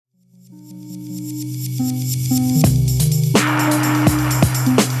Welcome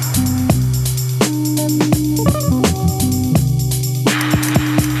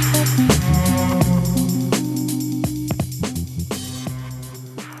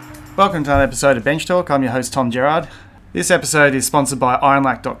to another episode of Bench Talk. I'm your host, Tom Gerard. This episode is sponsored by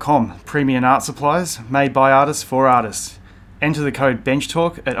ironlac.com, premium art supplies made by artists for artists. Enter the code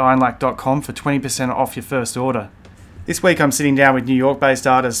BENCHTALK at ironlac.com for 20% off your first order. This week I'm sitting down with New York-based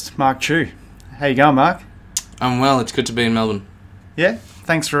artist Mark Chu. How you going, Mark? I'm well. It's good to be in Melbourne. Yeah?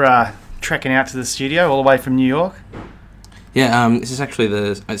 Thanks for trekking out to the studio all the way from New York. Yeah, this is actually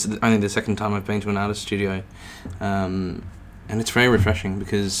only the second time I've been to an artist studio. And it's very refreshing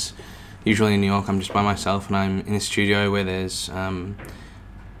because usually in New York I'm just by myself and I'm in a studio where there's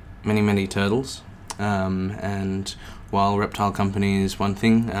many turtles. And while Reptile Company is one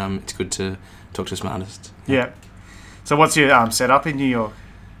thing, it's good to talk to some artists. Yeah. So what's your setup in New York?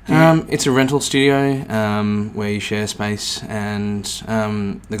 It's a rental studio where you share space, and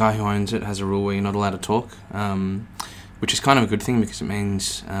the guy who owns it has a rule where you're not allowed to talk, which is kind of a good thing because it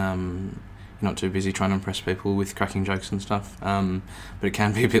means you're not too busy trying to impress people with cracking jokes and stuff, but it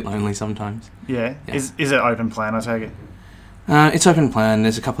can be a bit lonely sometimes. Yeah. Is it open plan, I take it? It's open plan.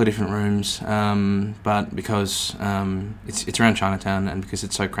 There's a couple of different rooms, but because it's around Chinatown and because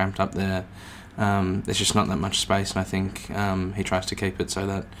it's so cramped up there, there's just not that much space, and I think he tries to keep it so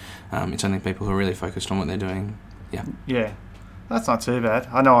that it's only people who are really focused on what they're doing. Yeah. That's not too bad.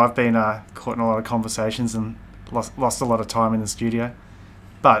 I know I've been caught in a lot of conversations and lost a lot of time in the studio.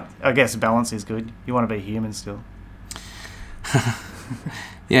 But I guess balance is good. You want to be human still.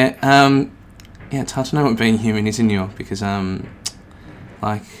 Yeah, it's hard to know what being human is in New York because, I'm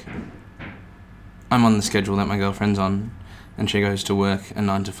on the schedule that my girlfriend's on, and she goes to work a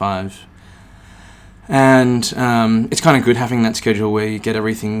 9 to 5. And it's kind of good having that schedule where you get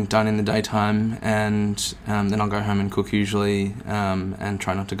everything done in the daytime, and then I'll go home and cook usually, and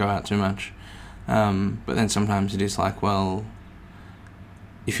try not to go out too much. But then sometimes it is like, well,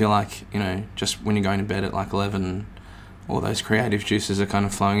 you feel like, just when you're going to bed at like 11, all those creative juices are kind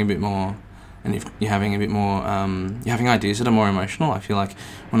of flowing a bit more, and if you're having a bit more, you're having ideas that are more emotional. I feel like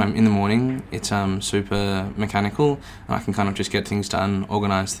when I'm in the morning, it's super mechanical, and I can kind of just get things done,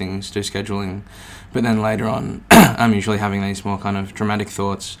 organise things, do scheduling. But then later on, I'm usually having these more kind of dramatic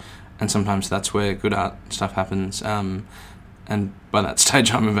thoughts, and sometimes that's where good art stuff happens. And by that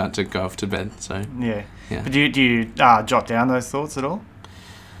stage, I'm about to go off to bed. So yeah. But do you jot down those thoughts at all?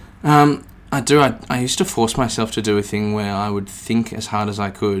 I do. I used to force myself to do a thing where I would think as hard as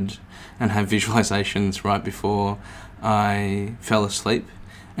I could and have visualizations right before I fell asleep.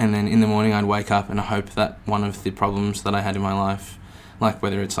 And then in the morning I'd wake up and I hope that one of the problems that I had in my life, like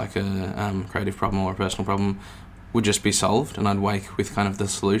whether it's like a creative problem or a personal problem, would just be solved, and I'd wake with kind of the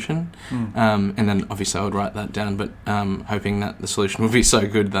solution. And then obviously I would write that down, but hoping that the solution would be so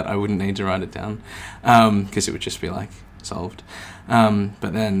good that I wouldn't need to write it down, because it would just be like solved.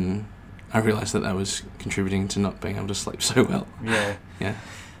 But then I realised that was contributing to not being able to sleep so well. Yeah.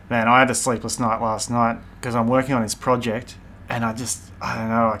 Man, I had a sleepless night last night because I'm working on this project, and I don't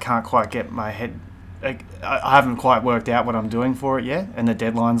know, I can't quite get my head... I haven't quite worked out what I'm doing for it yet, and the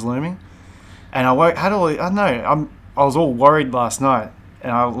deadline's looming. And I was all worried last night,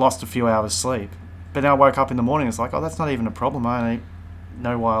 and I lost a few hours sleep. But then I woke up in the morning, it's like, that's not even a problem. I only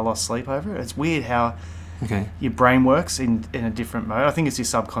know why I lost sleep over it. It's weird how your brain works in a different mode. I think it's your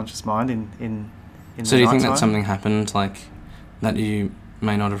subconscious mind in So do you think that something happened, like, that you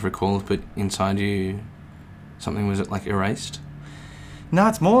may not have recalled, but inside you something was like erased? No,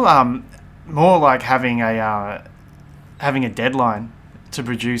 it's more like having a deadline to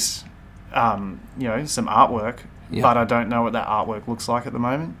produce some artwork, but I don't know what that artwork looks like at the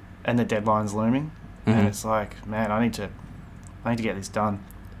moment, and the deadline's looming, and it's like, man, I need to get this done.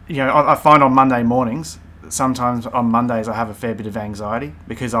 I find on Monday mornings, sometimes on Mondays I have a fair bit of anxiety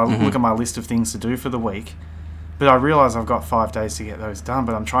because I look at my list of things to do for the week, but I realise I've got 5 days to get those done,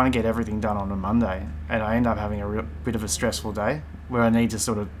 but I'm trying to get everything done on a Monday, and I end up having a bit of a stressful day where I need to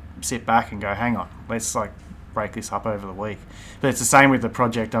sort of sit back and go, hang on, let's break this up over the week. But it's the same with the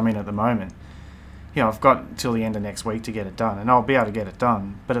project I'm in at the moment. I've got till the end of next week to get it done, and I'll be able to get it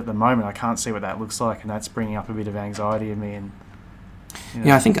done, but at the moment I can't see what that looks like, and that's bringing up a bit of anxiety in me. And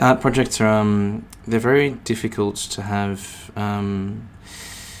I think art projects are they're very difficult to have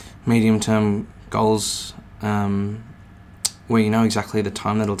medium-term goals where you know exactly the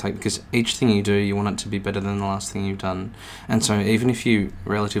time that it'll take, because each thing you do, you want it to be better than the last thing you've done. And so even if you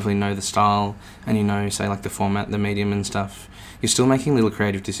relatively know the style and you know, say, like the format, the medium and stuff, you're still making little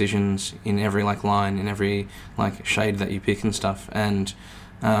creative decisions in every line, in every shade that you pick and stuff. And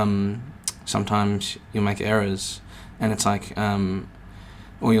sometimes you'll make errors, and it's like,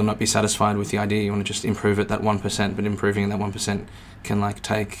 or you'll not be satisfied with the idea. You want to just improve it that 1%, but improving that 1% can like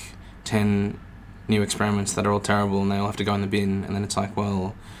take 10 new experiments that are all terrible, and they all have to go in the bin. And then it's like,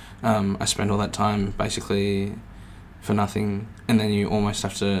 well, I spent all that time basically for nothing, and then you almost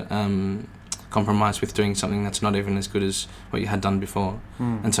have to compromise with doing something that's not even as good as what you had done before.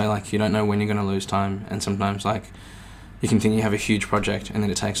 And so like you don't know when you're going to lose time, and sometimes like you can think you have a huge project and then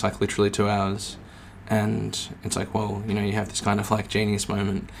it takes like literally 2 hours, and it's like, well, you know, you have this kind of like genius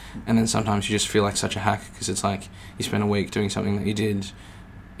moment, and then sometimes you just feel like such a hack because it's like you spent a week doing something that you did,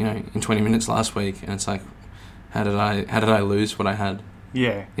 you know, in 20 minutes last week, and it's like, how did I lose what I had?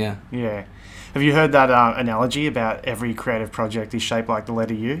 Yeah. Have you heard that analogy about every creative project is shaped like the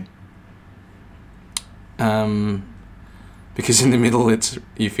letter U? Because in the middle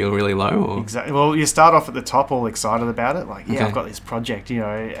you feel really low, or? Exactly. Well, you start off at the top all excited about it, like, I've got this project, you know,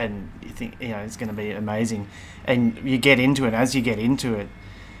 and you think, you know, it's going to be amazing, and you get into it, and as you get into it,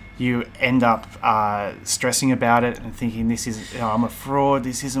 you end up stressing about it and thinking, this is, I'm a fraud,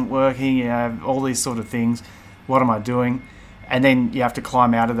 this isn't working, you know, all these sort of things, what am I doing? And then you have to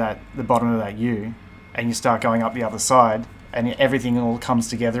climb out of the bottom of that U, and you start going up the other side, and everything all comes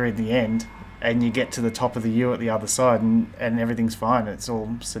together in the end, and you get to the top of the U at the other side, and everything's fine. It's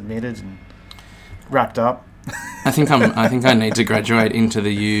all submitted and wrapped up. I think I need to graduate into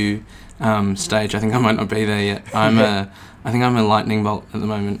the U stage. I think I might not be there yet. I think I'm a lightning bolt at the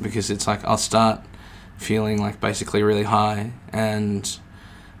moment, because it's like I'll start feeling like basically really high and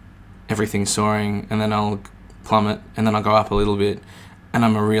everything's soaring, and then I'll plummet, and then I'll go up a little bit, and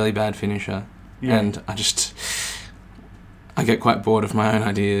I'm a really bad finisher. And I get quite bored of my own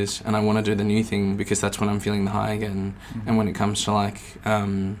ideas, and I want to do the new thing, because that's when I'm feeling the high again. And when it comes to like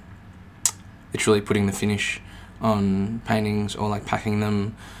literally putting the finish on paintings, or like packing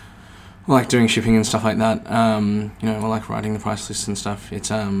them, or like doing shipping and stuff like that, you know, or like writing the price lists and stuff,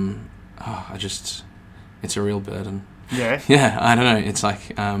 it's it's a real burden. Yeah, I don't know. It's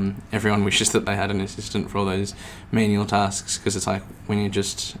like everyone wishes that they had an assistant for all those menial tasks, because it's like when you're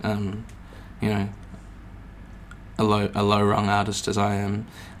just, you know, a low rung artist as I am,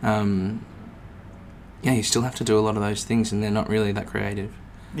 you still have to do a lot of those things, and they're not really that creative.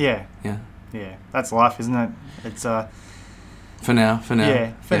 Yeah. That's life, isn't it? It's for now.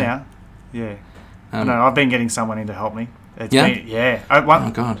 Yeah. No, I've been getting someone in to help me. It's been,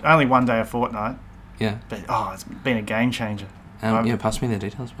 oh God. Only one day a fortnight. Yeah. But it's been a game changer. Pass me the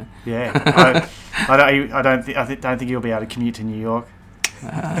details, mate. Yeah. I don't think you'll be able to commute to New York.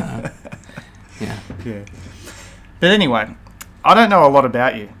 Yeah. But anyway, I don't know a lot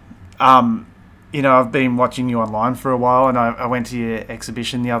about you. You know, I've been watching you online for a while, and I went to your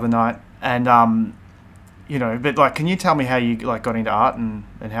exhibition the other night, and you know, but like, can you tell me how you like got into art and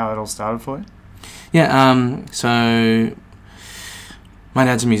how it all started for you? Yeah. So my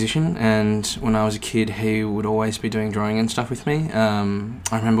dad's a musician, and when I was a kid, he would always be doing drawing and stuff with me. I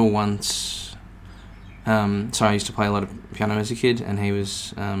remember once. So I used to play a lot of piano as a kid, and he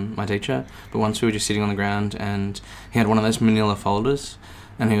was my teacher. But once we were just sitting on the ground, and he had one of those manila folders,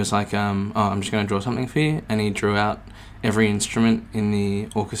 and he was like, I'm just going to draw something for you. And he drew out every instrument in the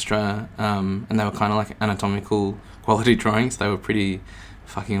orchestra, and they were kind of like anatomical quality drawings. They were pretty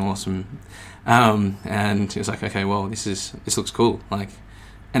fucking awesome. And he was like, okay, well, this looks cool. Like,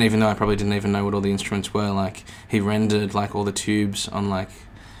 and even though I probably didn't even know what all the instruments were, like, he rendered like all the tubes on like,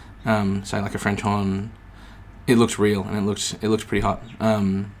 say like a French horn. It looked real, and it looked pretty hot.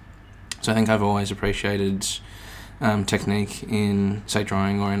 So I think I've always appreciated technique in, say,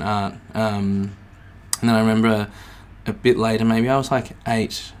 drawing or in art. And then I remember a bit later, maybe I was like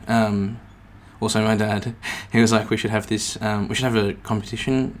 8. Also, my dad, he was like, we should have a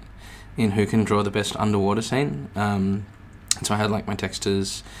competition in who can draw the best underwater scene. And so I had like my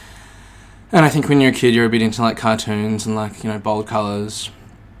textures. And I think when you're a kid, you're a bit into like cartoons and like, you know, bold colours.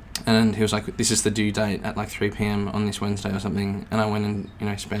 And he was like, this is the due date at like 3 p.m. on this Wednesday or something. And I went and, you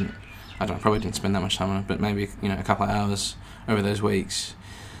know, probably didn't spend that much time on it, but maybe, you know, a couple of hours over those weeks.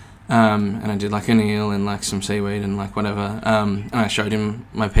 And I did like an eel and like some seaweed and like whatever. And I showed him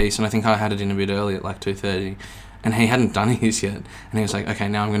my piece, and I think I had it in a bit early at like 2:30. And he hadn't done his yet. And he was like, okay,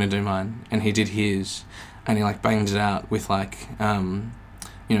 now I'm going to do mine. And he did his. And he like banged it out with like,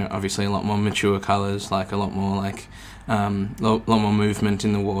 you know, obviously a lot more mature colours, like a lot more like, lot more movement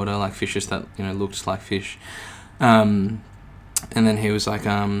in the water, like fishes that, you know, looked like fish. And then he was like,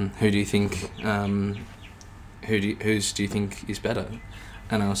 who do you think is better?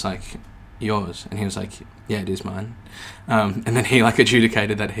 And I was like, yours. And he was like, yeah, it is mine. And then he like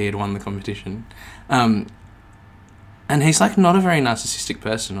adjudicated that he had won the competition. And he's like not a very narcissistic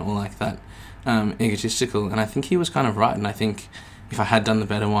person or like that egotistical. And I think he was kind of right. And I think if I had done the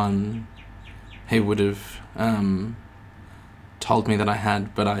better one, he would have told me that I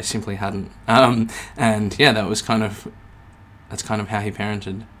had, but I simply hadn't. And yeah, that's kind of how he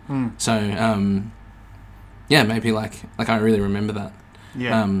parented. So yeah, maybe like I really remember that.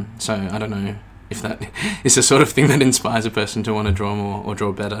 Yeah. So I don't know if that is the sort of thing that inspires a person to want to draw more or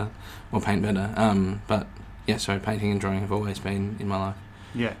draw better or paint better. But yeah, so painting and drawing have always been in my life.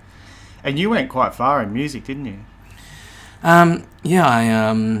 Yeah. And you went quite far in music, didn't you?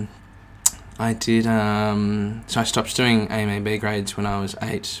 Yeah, I did. So I stopped doing AMA-B grades when I was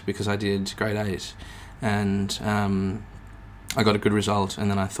 8 because I did grade 8, and I got a good result. And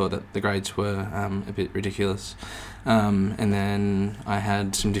then I thought that the grades were a bit ridiculous. And then I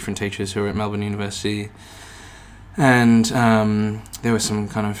had some different teachers who were at Melbourne University, and there were some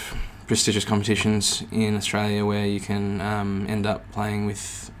kind of prestigious competitions in Australia where you can end up playing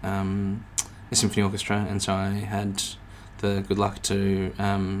with a symphony orchestra, and so I had the good luck to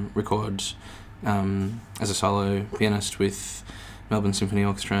record as a solo pianist with Melbourne Symphony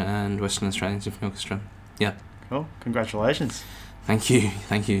Orchestra and Western Australian Symphony Orchestra. Yeah. Cool. Congratulations. Thank you.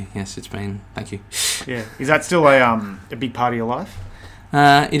 Yes, it's been. Thank you. Yeah. Is that still a big part of your life?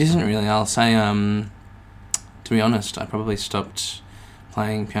 It isn't really. I'll say, to be honest, I probably stopped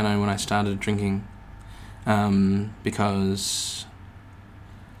playing piano when I started drinking, because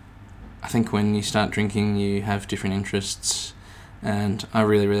I think when you start drinking you have different interests, and I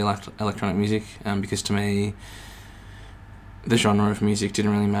really, really liked electronic music, because to me the genre of music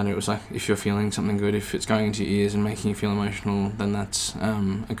didn't really matter. It was like, if you're feeling something good, if it's going into your ears and making you feel emotional, then that's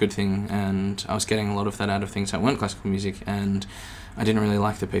a good thing. And I was getting a lot of that out of things that weren't classical music, and I didn't really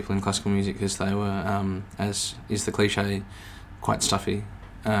like the people in classical music because they were, as is the cliche, quite stuffy.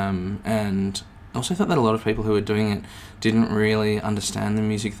 And I also thought that a lot of people who were doing it didn't really understand the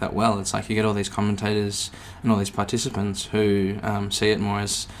music that well. It's like you get all these commentators and all these participants who see it more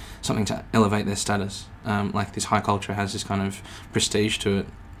as something to elevate their status. Like this high culture has this kind of prestige to it.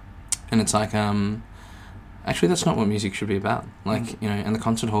 And it's like, actually that's not what music should be about. Like, you know, and the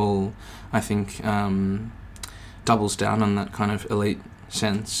concert hall, I think, doubles down on that kind of elite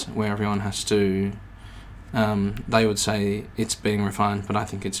sense where everyone has to, they would say it's being refined, but I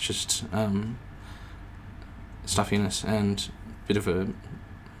think it's just stuffiness and bit of a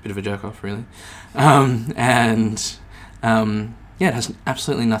jerk off, really. Yeah, it has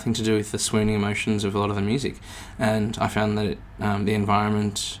absolutely nothing to do with the swooning emotions of a lot of the music. And I found that the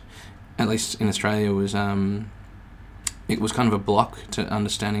environment, at least in Australia, was it was kind of a block to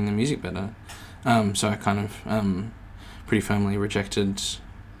understanding the music better. So I kind of pretty firmly rejected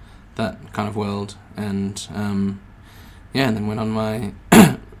that kind of world, and and then went on my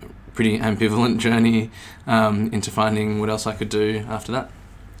pretty ambivalent journey into finding what else I could do after that.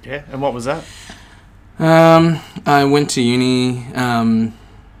 Yeah, and what was that? I went to uni. My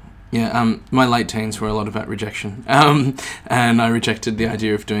late teens were a lot about rejection, and I rejected the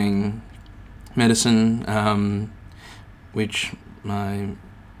idea of doing medicine, which my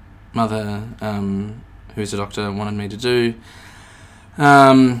mother, who's a doctor, wanted me to do.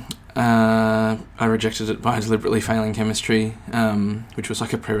 I rejected it by deliberately failing chemistry, which was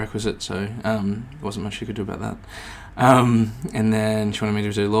like a prerequisite, so there wasn't much you could do about that. And then she wanted me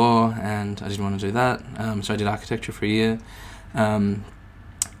to do law, and I didn't want to do that, so I did architecture for a year, and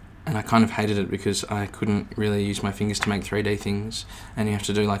I kind of hated it because I couldn't really use my fingers to make 3D things, and you have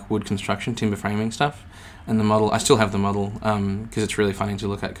to do like wood construction, timber framing stuff, and the model, I still have the model, because it's really funny to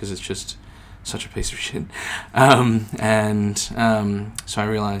look at because it's just such a piece of shit. So I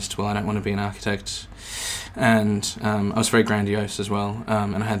realised, well, I don't want to be an architect, and I was very grandiose as well,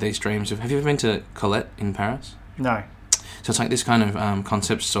 and I had these dreams of, have you ever been to Colette in Paris? No. So it's like this kind of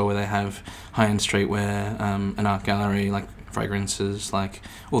concept store where they have high-end streetwear, an art gallery, like fragrances, like,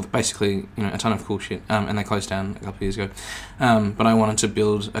 well, basically, you know, a ton of cool shit, and they closed down a couple of years ago. But I wanted to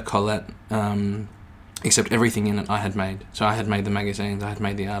build a Colette, except everything in it I had made. So I had made the magazines, I had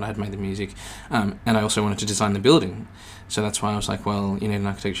made the art, I had made the music, and I also wanted to design the building. So that's why I was like, well, you need an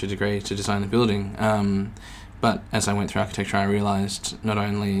architecture degree to design the building. But as I went through architecture, I realised not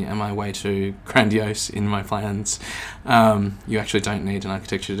only am I way too grandiose in my plans, you actually don't need an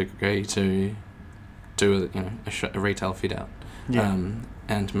architecture degree to do a retail fit out. Yeah.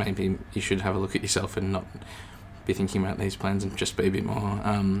 And maybe you should have a look at yourself and not be thinking about these plans and just be a bit more,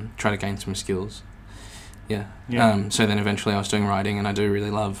 try to gain some skills. Yeah. So then eventually I was doing writing, and I do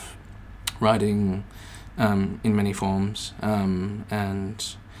really love writing in many forms. And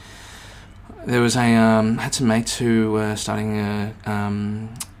there was I had some mates who were starting a kind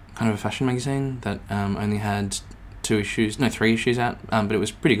of a fashion magazine that only had 2 three issues out, but it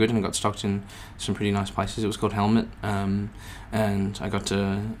was pretty good and it got stocked in some pretty nice places. It was called Helmet, and I got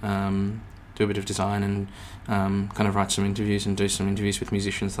to do a bit of design and kind of write some interviews and do some interviews with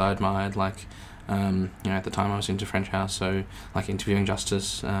musicians that I admired, like at the time I was into French House, so like interviewing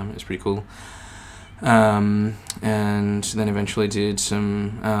Justice, it was pretty cool. And then eventually did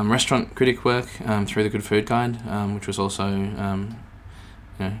some restaurant critic work through the Good Food Guide, which was also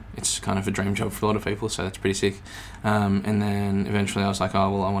it's kind of a dream job for a lot of people, so that's pretty sick. And then eventually I was like, I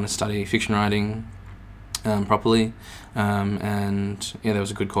want to study fiction writing properly, and there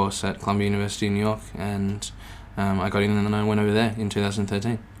was a good course at Columbia University in New York, and I got in and then I went over there in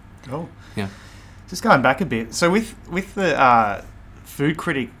 2013. Cool. Yeah. Just going back a bit, so with the food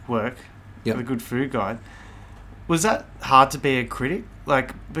critic work, yep. The Good Food Guide, was that hard to be a critic,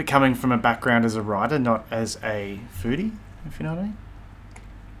 like coming from a background as a writer, not as a foodie, if you know what I mean?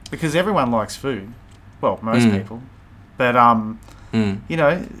 Because everyone likes food. Well, most people. But,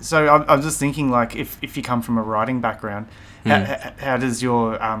 so I'm just thinking, like, if you come from a writing background, how does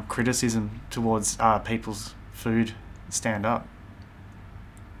your criticism towards people's food stand up?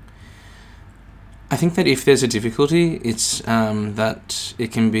 I think that if there's a difficulty, it's that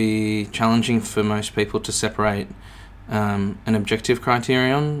it can be challenging for most people to separate an objective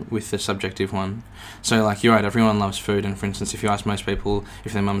criterion with the subjective one. So, like, you're right, everyone loves food, and for instance, if you ask most people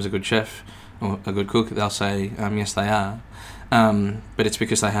if their mum's a good chef or a good cook, they'll say, yes, they are. But it's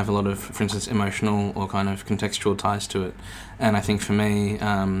because they have a lot of, for instance, emotional or kind of contextual ties to it. And I think for me,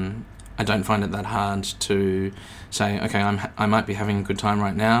 I don't find it that hard to say, okay, I might be having a good time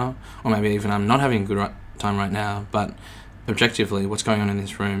right now, or maybe even I'm not having a good time right now, but objectively, what's going on in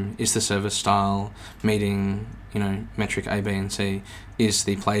this room? Is the service style meeting, metric A, B, and C? Is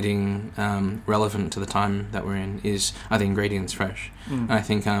the plating relevant to the time that we're in? Are the ingredients fresh? And I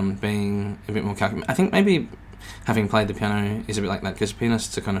think being a bit more calculated. I think maybe having played the piano is a bit like that, because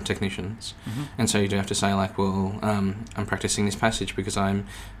pianists are kind of technicians, and so you do have to say, like, well, I'm practicing this passage because I'm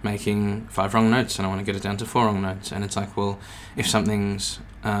making 5 wrong notes and I want to get it down to 4 wrong notes. And it's like, well, if something's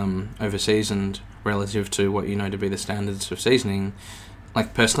over-seasoned relative to what you know to be the standards of seasoning,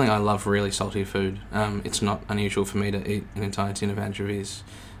 like, personally, I love really salty food. It's not unusual for me to eat an entire tin of anchovies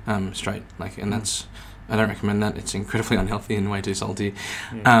straight, like, and that's, I don't recommend that. It's incredibly unhealthy and way too salty.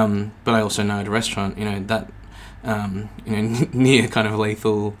 Yeah. But I also know at a restaurant, that near kind of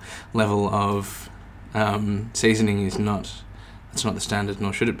lethal level of seasoning it's not the standard,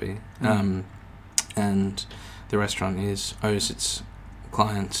 nor should it be. And the restaurant owes its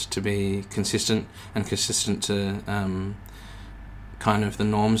clients to be consistent to kind of the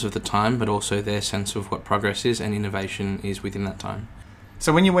norms of the time, but also their sense of what progress is and innovation is within that time.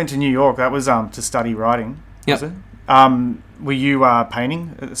 So when you went to New York, that was to study writing, was it? Were you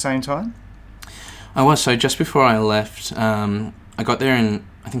painting at the same time? I was. So just before I left, I got there in,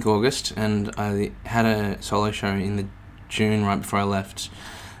 I think, August, and I had a solo show in the June right before I left.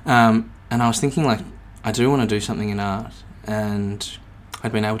 And I was thinking, like, I do want to do something in art, and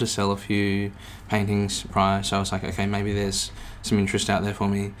I'd been able to sell a few paintings prior, so I was like, okay, maybe there's some interest out there for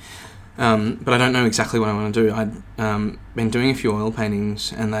me. But I don't know exactly what I want to do. I'd been doing a few oil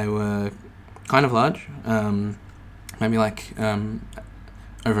paintings, and they were kind of large, maybe like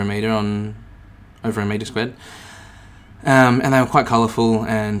over a metre squared. And they were quite colourful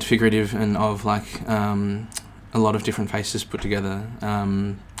and figurative and of like a lot of different faces put together.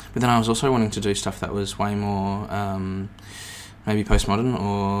 But then I was also wanting to do stuff that was way more maybe postmodern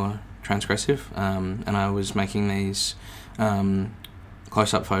or transgressive. And I was making these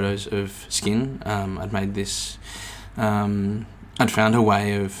close-up photos of skin. I'd made this... I'd found a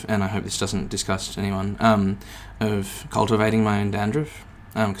way of, and I hope this doesn't disgust anyone, of cultivating my own dandruff.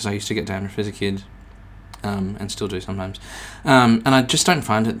 Because I used to get dandruff as a kid, and still do sometimes. And I just don't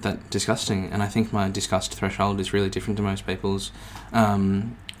find it that disgusting, and I think my disgust threshold is really different to most people's.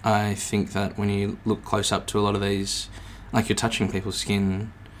 I think that when you look close up to a lot of these, like, you're touching people's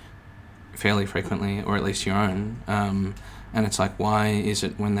skin fairly frequently, or at least your own, and it's like, why is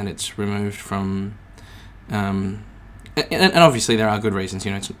it when that it's removed from... And obviously there are good reasons,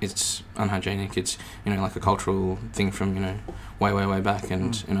 it's unhygienic, it's, like a cultural thing from, way back,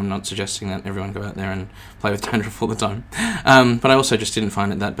 and I'm not suggesting that everyone go out there and play with dandruff all the time. But I also just didn't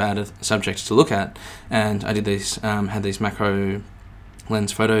find it that bad a subject to look at, and I did these, had these macro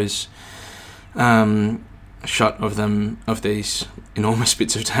lens photos shot of them, of these enormous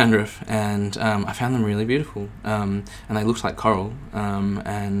bits of dandruff, and I found them really beautiful, and they looked like coral,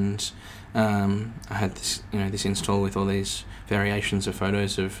 and... I had this, this install with all these variations of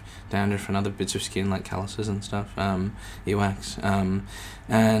photos of dandruff and other bits of skin, like calluses and stuff, earwax,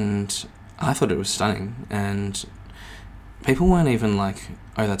 and I thought it was stunning. And people weren't even like,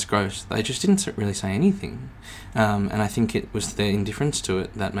 oh, that's gross. They just didn't really say anything. And I think it was their indifference to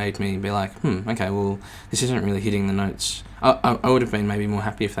it that made me be like, okay, well, this isn't really hitting the notes. I would have been maybe more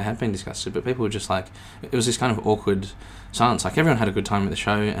happy if they had been disgusted, but people were just like, it was this kind of awkward silence. Like, everyone had a good time at the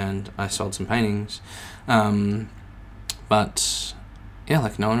show, and I sold some paintings. But, yeah,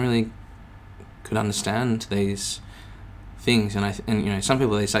 like, no one really could understand these things. And some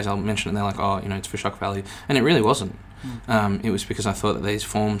people these days, I'll mention it, and they're like, oh, it's for shock value. And it really wasn't. It was because I thought that these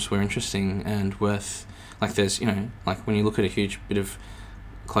forms were interesting and worth, like, there's, like when you look at a huge bit of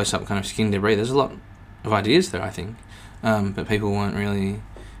close-up kind of skin debris, there's a lot of ideas there, I think, but people weren't really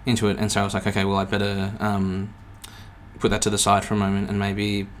into it, and so I was like, okay, well, I better put that to the side for a moment, and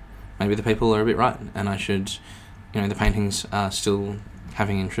maybe the people are a bit right, and I should, the paintings are still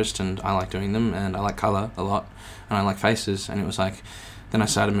having interest, and I like doing them, and I like colour a lot, and I like faces, and it was like, then I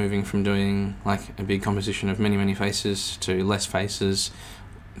started moving from doing like a big composition of many, many faces to less faces,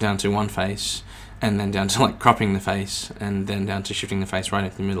 down to one face, and then down to like cropping the face, and then down to shifting the face right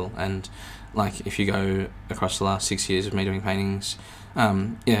into the middle. And like if you go across the last 6 years of me doing paintings,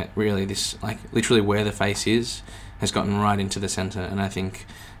 really this like literally where the face is has gotten right into the centre. And I think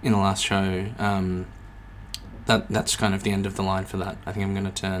in the last show, that's kind of the end of the line for that. I think I'm going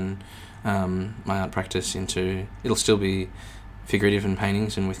to turn my art practice into, it'll still be figurative and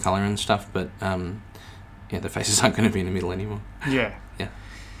paintings and with colour and stuff, but the faces aren't going to be in the middle anymore. Yeah,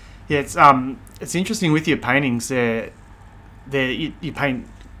 it's interesting with your paintings. You paint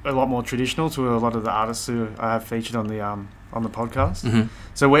a lot more traditional to a lot of the artists who I have featured on the podcast. Mm-hmm.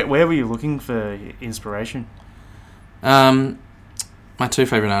 So where were you looking for inspiration? My two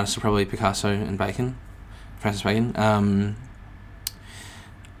favourite artists are probably Picasso and Francis Bacon.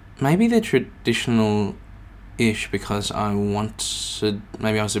 Maybe they're traditional-ish because I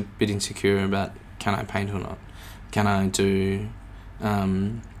was a bit insecure about, can I paint or not? Can I do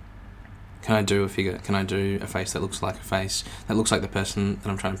a figure? Can I do a face that looks like a face, that looks like the person that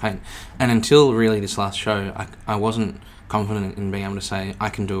I'm trying to paint? And until really this last show, I wasn't confident in being able to say, I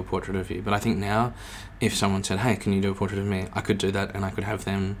can do a portrait of you. But I think now, if someone said, hey, can you do a portrait of me? I could do that, and I could have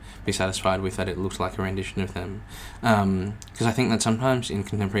them be satisfied with that it looks like a rendition of them. Because I think that sometimes in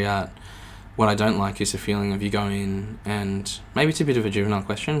contemporary art, what I don't like is the feeling of you go in, and maybe it's a bit of a juvenile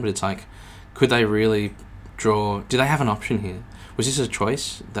question, but it's like, could they really draw? Do they have an option here? Was this a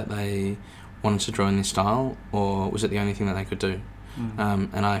choice that they wanted to draw in this style, or was it the only thing that they could do?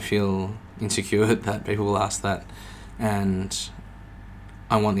 And I feel insecure that people will ask that, and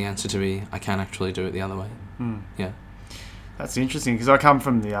I want the answer to be, I can actually do it the other way. Yeah. That's interesting, because I come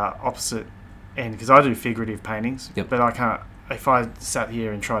from the opposite end, because I do figurative paintings, Yep. but I can't. If I sat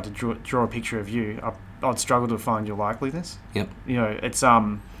here and tried to draw a picture of you, I'd struggle to find your likeliness. Yep. It's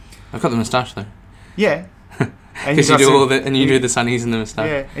I've got the moustache though. Yeah. Because you do all the, and you do the sunnies and the moustache.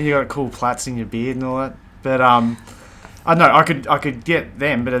 Yeah, and you got cool plaits in your beard and all that. But I don't know. I could get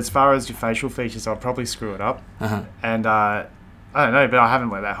them, but as far as your facial features, I'll probably screw it up. Uh-huh. And I don't know, but I haven't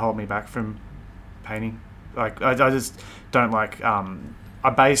let that hold me back from painting. Like I just don't like. I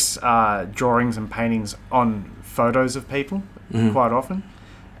base drawings and paintings on photos of people quite often,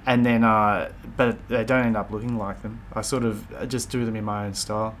 and then but they don't end up looking like them. I sort of just do them in my own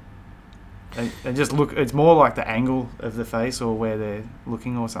style. And just look, it's more like the angle of the face or where they're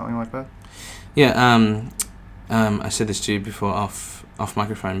looking or something like that. Yeah, I said this to you before off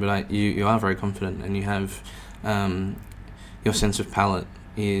microphone, but you are very confident, and you have your sense of palette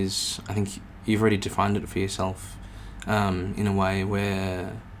is, I think you've already defined it for yourself in a way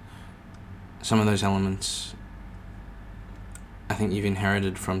where some of those elements I think you've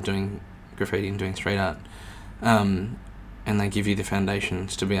inherited from doing graffiti and doing street art. And they give you the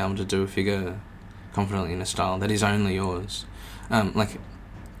foundations to be able to do a figure confidently in a style that is only yours. And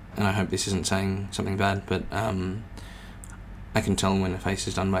I hope this isn't saying something bad, but I can tell when a face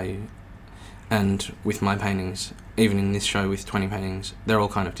is done by you. And with my paintings, even in this show with 20 paintings, they're all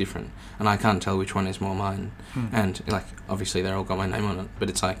kind of different, and I can't tell which one is more mine. And obviously they're all got my name on it, but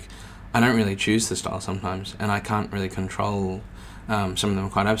it's like I don't really choose the style sometimes, and I can't really control. Some of them are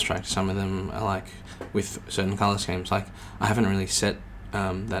quite abstract. Some of them are like with certain color schemes. Like I haven't really set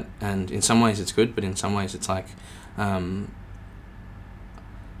that, and in some ways it's good, but in some ways it's like I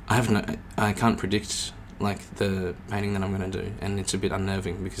can't predict like the painting that I'm going to do, and it's a bit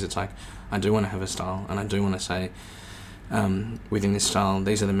unnerving because it's like I do want to have a style, and I do want to say within this style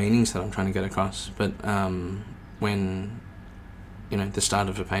these are the meanings that I'm trying to get across, but when the start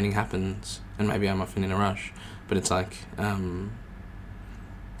of a painting happens, and maybe I'm often in a rush, but it's like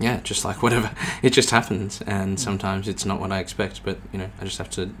just like whatever, it just happens, and sometimes it's not what I expect, but I just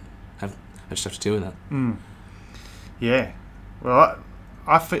have to deal with that. Yeah. Well,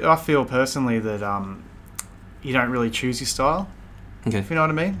 I feel personally that you don't really choose your style. Okay. If you know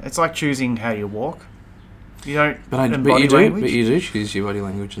what I mean. It's like choosing how you walk. You don't But you do choose your body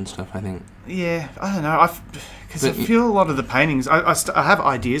language and stuff, I think. Yeah, I don't know. Because I feel a lot of the paintings. I have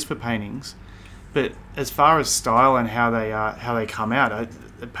ideas for paintings, but as far as style and how they come out,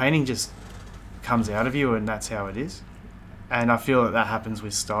 the painting just comes out of you, and that's how it is. And I feel that happens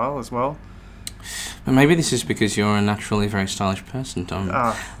with style as well. But maybe this is because you're a naturally very stylish person, Tom.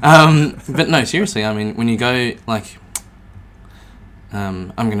 But no, seriously. I mean, when you go like,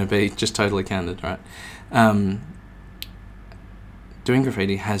 I'm going to be just totally candid, right? Doing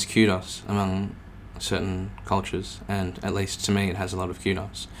graffiti has kudos among certain cultures, and at least to me it has a lot of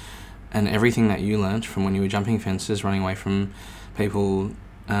kudos. And everything that you learnt from when you were jumping fences, running away from people,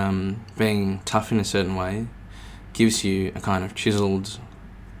 being tough in a certain way, gives you a kind of chiseled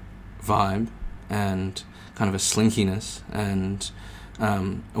vibe and kind of a slinkiness and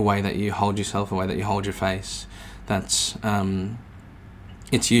a way that you hold yourself, a way that you hold your face. That's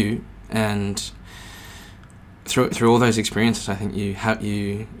it's you. And through all those experiences, I think you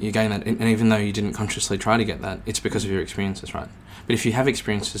gain that, and even though you didn't consciously try to get that, it's because of your experiences, right? But if you have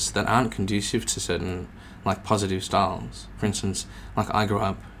experiences that aren't conducive to certain like positive styles, for instance, like I grew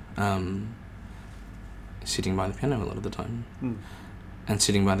up sitting by the piano a lot of the time, and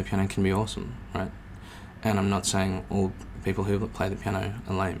sitting by the piano can be awesome, right? And I'm not saying all people who play the piano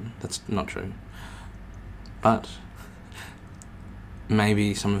are lame. That's not true. But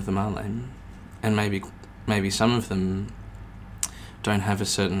maybe some of them are lame, and maybe some of them don't have a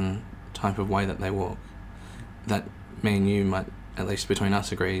certain type of way that they walk that me and you might, at least between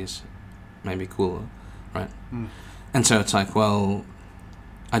us, agree is maybe cooler, right? And so it's like, well,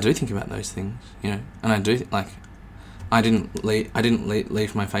 I do think about those things, you know, and I do like I didn't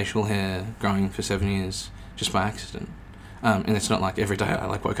leave my facial hair growing for 7 years just by accident. And it's not like every day I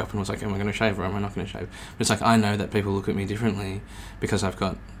like woke up and was like, am I going to shave or am I not going to shave? But it's like I know that people look at me differently because I've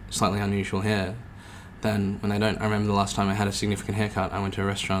got slightly unusual hair than when they don't. I remember the last time I had a significant haircut, I went to a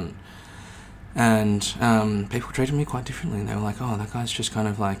restaurant and people treated me quite differently. They were like, oh, that guy's just kind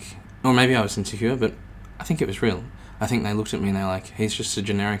of like... Or maybe I was insecure, but I think it was real. I think they looked at me and they were like, he's just a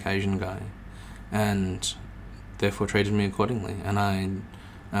generic Asian guy. And therefore treated me accordingly. And I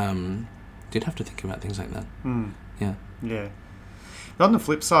did have to think about things like that. Yeah. Yeah. But on the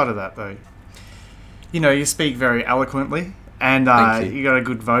flip side of that, though, you know, you speak very eloquently and you got a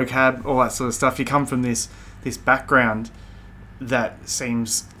good vocab, all that sort of stuff. You come from this background that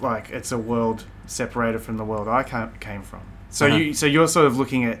seems like it's a world separated from the world I came from. So you're sort of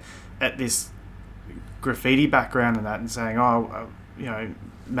looking at this graffiti background and that and saying, oh, you know,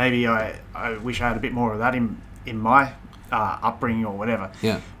 maybe I wish I had a bit more of that in my upbringing or whatever.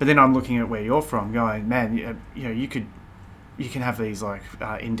 Yeah. But then I'm looking at where you're from, going, man, you know, you can have these like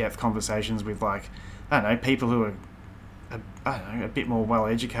in-depth conversations with like, I don't know, people who are a bit more well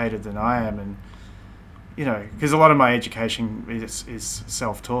educated than I am, and you know, because a lot of my education is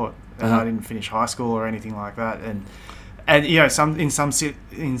self-taught, and I didn't finish high school or anything like that, and you know, in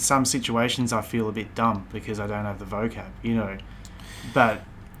some situations I feel a bit dumb because I don't have the vocab, you know, but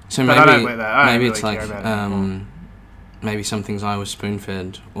maybe I don't let that. I maybe don't it's really like care about it maybe some things I was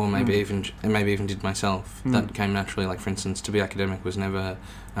spoon-fed, or maybe even did myself that came naturally. Like for instance, to be academic was never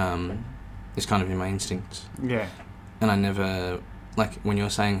is kind of in my instincts. Yeah. And I never, like when you're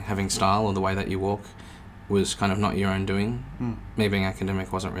saying having style or the way that you walk was kind of not your own doing. Me being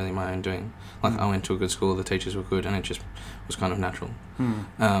academic wasn't really my own doing. Like I went to a good school, the teachers were good, and it just was kind of natural.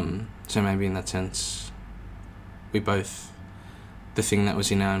 So maybe in that sense, we both, the thing that was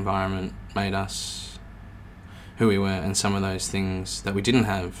in our environment made us who we were, and some of those things that we didn't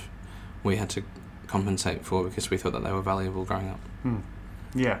have, we had to compensate for because we thought that they were valuable growing up.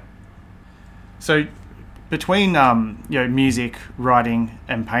 Yeah. So between you know, music, writing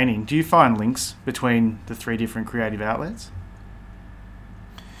and painting, do you find links between the three different creative outlets?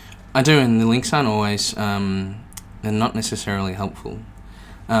 I do, and the links aren't always they're not necessarily helpful.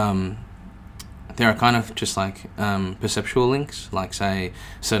 There are kind of just like perceptual links, like say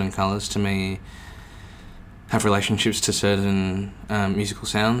certain colours to me have relationships to certain musical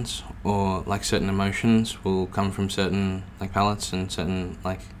sounds, or like certain emotions will come from certain like palettes and certain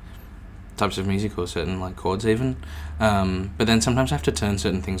like types of music or certain like chords even. But then sometimes I have to turn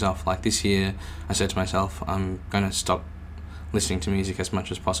certain things off. Like this year I said to myself, I'm going to stop listening to music as much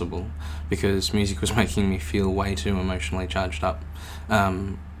as possible because music was making me feel way too emotionally charged up.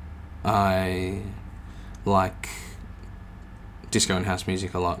 I like disco and house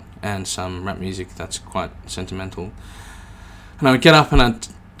music a lot, and some rap music that's quite sentimental. And I would get up and I'd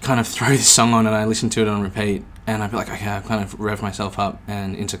kind of throw this song on and I listen to it on repeat, and I'd be like, okay, I kind of rev myself up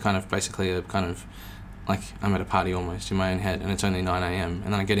and into kind of basically a kind of like I'm at a party almost in my own head, and it's only 9 a.m.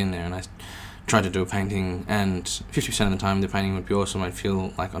 and then I get in there and I try to do a painting, and 50% of the time the painting would be awesome. I'd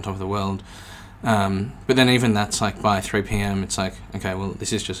feel like on top of the world. But then even that's like by 3 p.m. it's like, okay, well,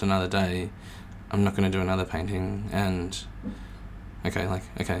 this is just another day. I'm not going to do another painting, and okay,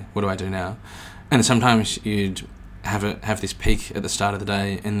 what do I do now? And sometimes you'd have this peak at the start of the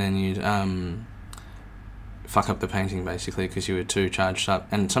day, and then you'd fuck up the painting basically because you were too charged up.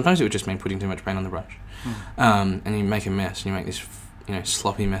 And sometimes it would just mean putting too much paint on the brush, and you make a mess, and you make this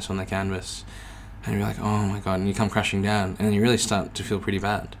sloppy mess on the canvas, and you're like, oh my god, and you come crashing down, and then you really start to feel pretty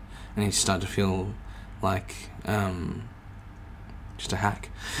bad, and you start to feel like just a hack.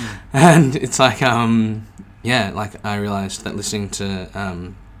 And it's like like I realised that listening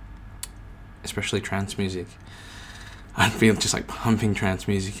to especially trance music, I'd be just like pumping trance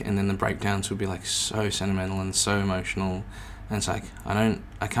music, and then the breakdowns would be like so sentimental and so emotional, and it's like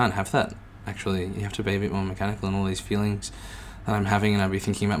I can't have that. Actually, you have to be a bit more mechanical, and all these feelings that I'm having, and I'd be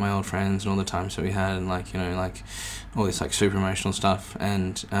thinking about my old friends and all the times that we had, and like all this like super emotional stuff,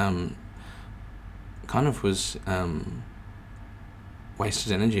 and kind of was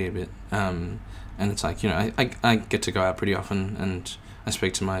wasted energy a bit, and it's like I get to go out pretty often, and I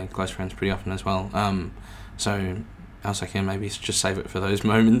speak to my close friends pretty often as well, so I was like, yeah, maybe just save it for those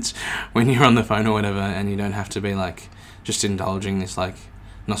moments when you're on the phone or whatever, and you don't have to be like just indulging this like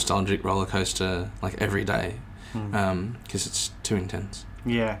nostalgic roller coaster like every day, because it's too intense.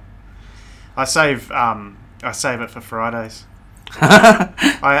 Yeah, I save it for Fridays.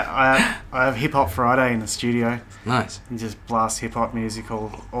 I have Hip Hop Friday in the studio. Nice. And just blast hip hop music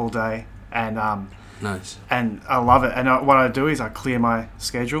all day, and nice. And I love it. And what I do is I clear my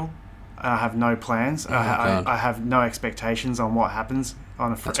schedule. I have no plans. I have no expectations on what happens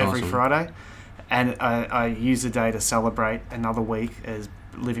on every awesome. Friday, and I use the day to celebrate another week as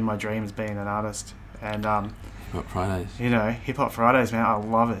living my dream as being an artist. And Hip Hop Fridays. Hip Hop Fridays, man, I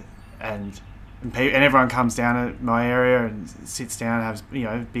love it. And everyone comes down at my area and sits down and has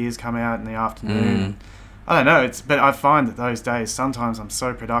beers come out in the afternoon. I don't know, but I find that those days sometimes I'm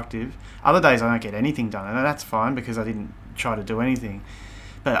so productive. Other days I don't get anything done, and that's fine because I didn't try to do anything.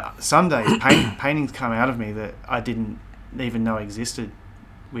 But some days paintings come out of me that I didn't even know existed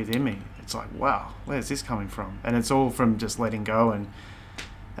within me. It's like, wow, where's this coming from? And it's all from just letting go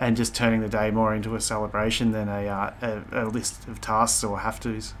and just turning the day more into a celebration than a list of tasks or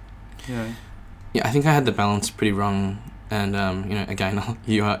have-tos. Yeah, I think I had the balance pretty wrong, and again,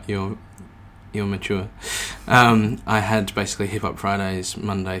 you're mature. I had basically Hip Hop Fridays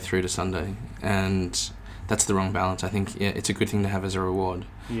Monday through to Sunday, and that's the wrong balance. I think it's a good thing to have as a reward.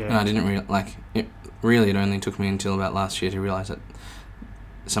 Yeah. And I didn't it only took me until about last year to realise that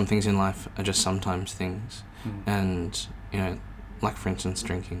some things in life are just sometimes things, and like for instance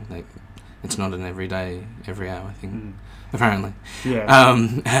drinking, like it's not an every day, every hour thing. Apparently. Yeah.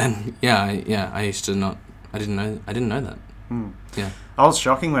 And I used to not. I didn't know that. Yeah. I was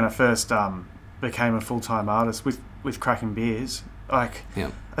shocking when I first became a full-time artist with cracking beers. Like,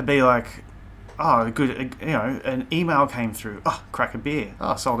 I'd be like, oh, good, an email came through. Oh, crack a beer.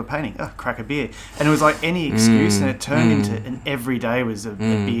 Oh, sold a painting. Oh, crack a beer. And it was like any excuse, and it turned into an every day was a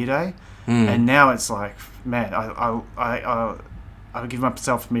beer day. And now it's like, man, I would give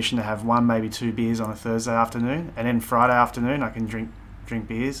myself permission to have 1, maybe 2 beers on a Thursday afternoon, and then Friday afternoon I can drink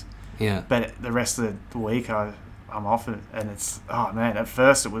beers. Yeah. But the rest of the week I'm off it, and it's, oh man, at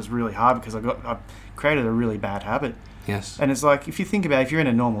first it was really hard because I created a really bad habit. Yes. And it's like, if you think about it, if you're in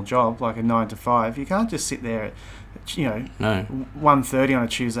a normal job, like a 9 to 5, you can't just sit there at, 1:30 on a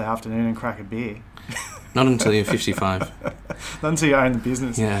Tuesday afternoon and crack a beer. Not until you're 55. Not until you own the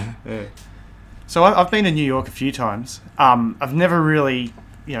business. Yeah. So I've been to New York a few times. I've never really,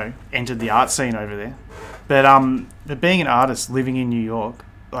 entered the art scene over there. But being an artist living in New York,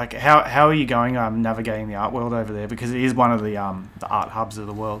 like how are you going navigating the art world over there? Because it is one of the art hubs of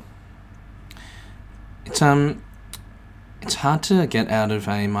the world. It's hard to get out of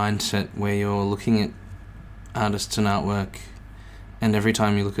a mindset where you're looking at artists and artwork, and every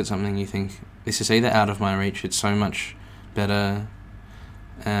time you look at something you think, this is either out of my reach, it's so much better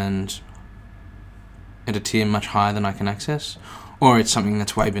and at a tier much higher than I can access, or it's something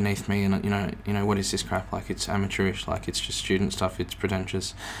that's way beneath me, and what is this crap? Like, it's amateurish, like it's just student stuff, it's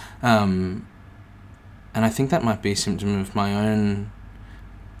pretentious, and I think that might be a symptom of my own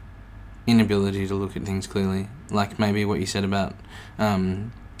inability to look at things clearly. Like maybe what you said about are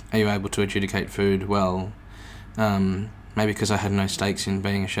you able to adjudicate food well, maybe because I had no stakes in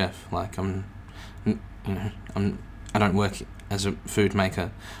being a chef. Like I don't work as a food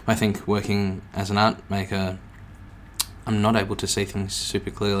maker. I think working as an art maker I'm not able to see things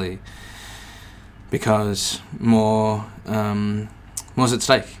super clearly because more's at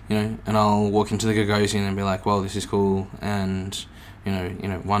stake, you know. And I'll walk into the Gagosian and be like, well, this is cool, and you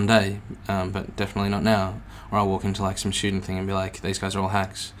know, one day, but definitely not now. Or I'll walk into like some student thing and be like, these guys are all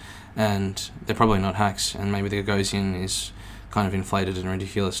hacks, and they're probably not hacks, and maybe the Gagosian is kind of inflated and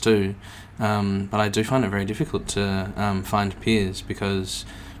ridiculous too. But I do find it very difficult to find peers because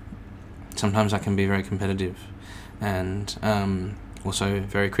sometimes I can be very competitive and also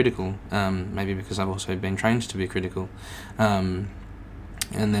very critical, maybe because I've also been trained to be critical. And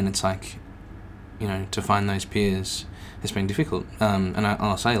then it's like, you know, to find those peers has been difficult. And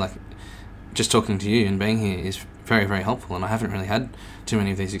I'll say, like, just talking to you and being here is very, very helpful, and I haven't really had too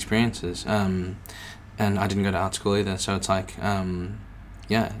many of these experiences. And I didn't go to art school either, so it's like,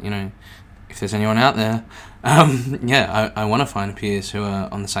 yeah, you know, if there's anyone out there, yeah, I want to find peers who are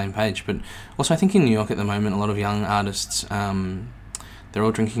on the same page. But also I think in New York at the moment, a lot of young artists, they're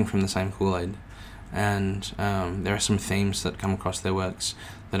all drinking from the same Kool-Aid, and there are some themes that come across their works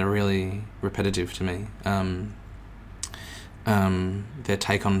that are really repetitive to me. Their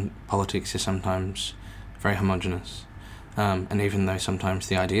take on politics is sometimes very homogenous, and even though sometimes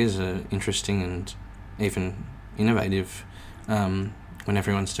the ideas are interesting and even innovative, when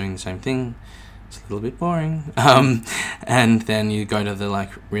everyone's doing the same thing, it's a little bit boring. And then you go to the like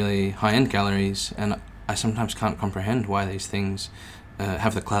really high-end galleries, and I sometimes can't comprehend why these things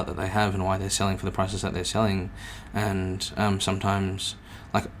have the clout that they have and why they're selling for the prices that they're selling. And sometimes,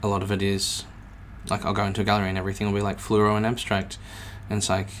 like, a lot of it is, like, I'll go into a gallery and everything will be like fluoro and abstract, and it's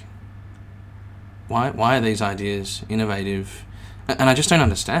like, why are these ideas innovative? And I just don't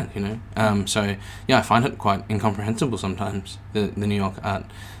understand, you know. So yeah, I find it quite incomprehensible sometimes, the New York art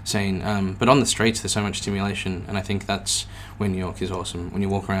scene. But on the streets, there's so much stimulation, and I think that's where New York is awesome. When you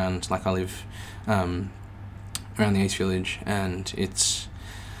walk around, like I live around the East Village, and it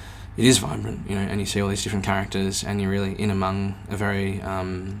is vibrant, you know, and you see all these different characters, and you're really in among a very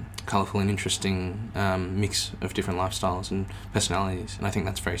colourful and interesting mix of different lifestyles and personalities, and I think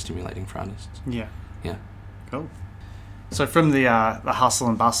that's very stimulating for artists. Yeah. Yeah. Cool. So from the hustle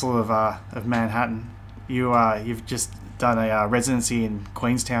and bustle of Manhattan, you've just done a residency in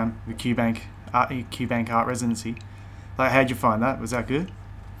Queenstown, the QBank Art Residency. Like, how'd you find that? Was that good?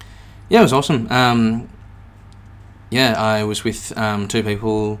 Yeah, it was awesome. Yeah, I was with two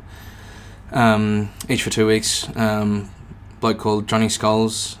people, each for 2 weeks. Bloke called Johnny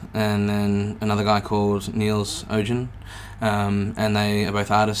Scholes, and then another guy called Niels Ogen. And they are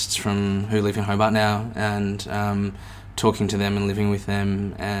both artists who live in Hobart now, and talking to them and living with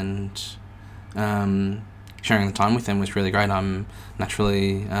them and sharing the time with them was really great. I'm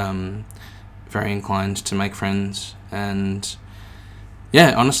naturally very inclined to make friends, and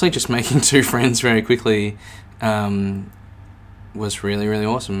yeah, honestly, just making two friends very quickly was really, really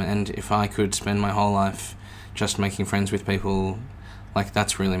awesome. And if I could spend my whole life just making friends with people, like,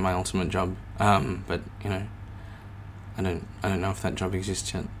 that's really my ultimate job. But you know, I don't know if that job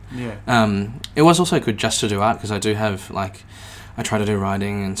exists yet. Yeah. It was also good just to do art, because I do have, like, I try to do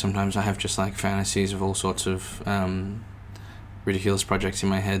writing, and sometimes I have just like fantasies of all sorts of ridiculous projects in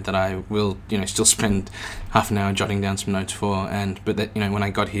my head that I will, you know, still spend half an hour jotting down some notes for. But that, you know, when I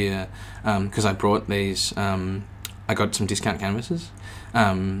got here, because I brought these, I got some discount canvases,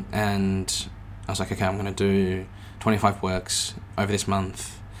 and I was like, okay, I'm going to do 25 works over this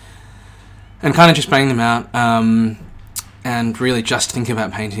month, and kind of just bang them out. And really just think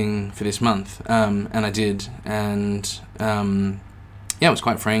about painting for this month, and I did, and yeah, it was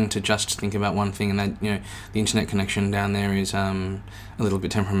quite freeing to just think about one thing. And that, you know, the internet connection down there is a little bit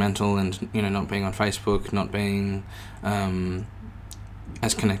temperamental, and, you know, not being on Facebook, not being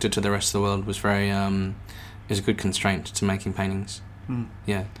as connected to the rest of the world was very is a good constraint to making paintings.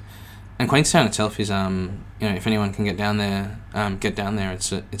 Yeah. And Queenstown itself is, you know, if anyone can get down there.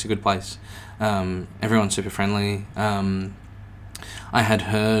 It's a good place. Everyone's super friendly. I had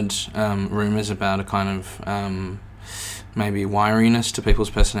heard rumours about a kind of maybe wiriness to people's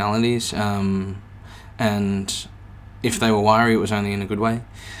personalities, and if they were wiry, it was only in a good way.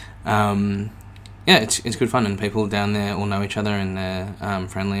 Yeah, it's good fun, and people down there all know each other, and they're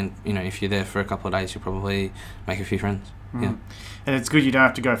friendly. And, you know, if you're there for a couple of days, you'll probably make a few friends. Yeah. And it's good you don't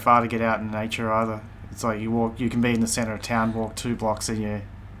have to go far to get out in nature either. It's like you can be in the centre of town, walk 2 blocks, and you're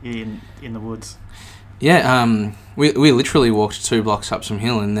in the woods. Yeah, we literally walked 2 blocks up some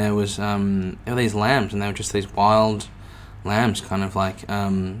hill, and there were these lambs, and they were just these wild lambs, kind of like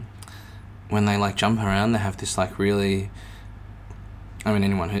when they like jump around, they have this like really. I mean,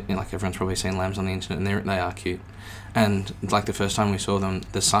 anyone who, like, everyone's probably seen lambs on the internet, and they are cute. And like the first time we saw them,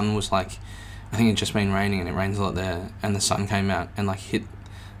 the sun was like I think it just been raining, and it rains a lot there, and the sun came out and like hit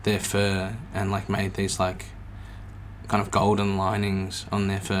their fur and like made these like kind of golden linings on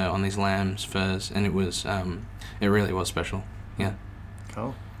their fur, on these lambs' furs, and it was it really was special. Yeah.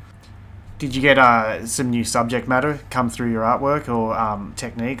 Cool. Did you get some new subject matter come through your artwork, or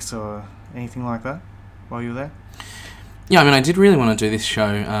techniques or anything like that while you were there? Yeah, I mean, I did really want to do this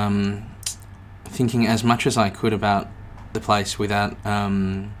show, thinking as much as I could about the place without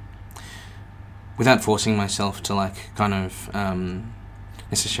forcing myself to like kind of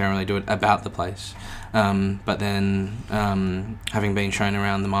necessarily do it about the place. But then having been shown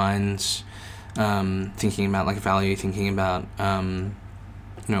around the mines, thinking about like value, thinking about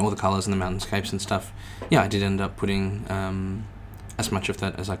all the colours and the mountainscapes and stuff. Yeah, I did end up putting as much of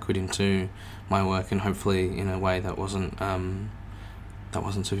that as I could into my work, and hopefully in a way that wasn't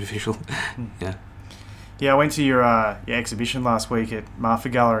superficial. Yeah. Yeah, I went to your exhibition last week at Martha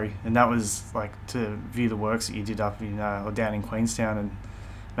Gallery, and that was like to view the works that you did up in or down in Queenstown, and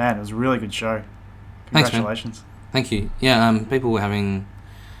man, it was a really good show. Congratulations. Thanks, thank you. Yeah, people were having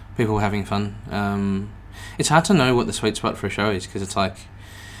fun. It's hard to know what the sweet spot for a show is, because it's like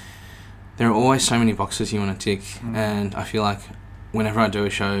there are always so many boxes you want to tick, and I feel like whenever I do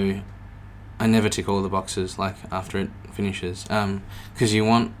a show, I never tick all the boxes like after it finishes, because you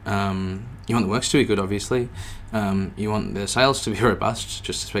want the works to be good, obviously. You want the sales to be robust,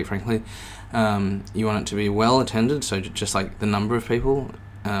 just to speak frankly. You want it to be well attended, so just like the number of people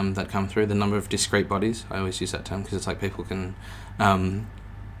that come through, the number of discrete bodies. I always use that term because it's like people can.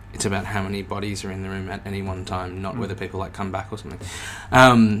 It's about how many bodies are in the room at any one time, not whether people like come back or something. But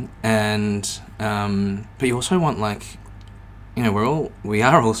you also want like, we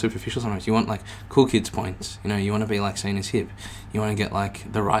are all superficial sometimes. You want like cool kids points. You want to be like seen as hip. You want to get like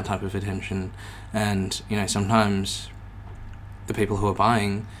the right type of attention, and sometimes the people who are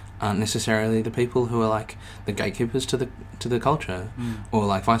buying aren't necessarily the people who are like the gatekeepers to the culture, or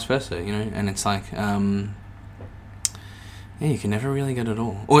like vice versa. And it's like. Yeah, you can never really get it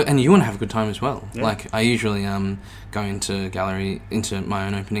all. And you want to have a good time as well. Yeah. Like, I usually go into my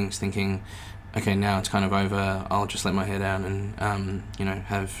own openings thinking, okay, now it's kind of over, I'll just let my hair down and,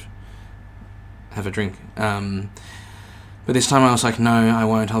 have a drink. But this time I was like, no, I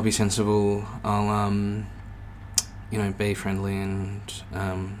won't, I'll be sensible, I'll, be friendly and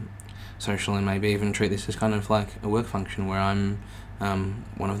social, and maybe even treat this as kind of like a work function where I'm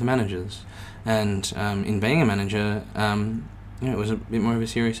one of the managers. And in being a manager, it was a bit more of a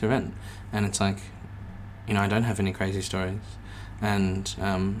serious event, and it's like, I don't have any crazy stories, and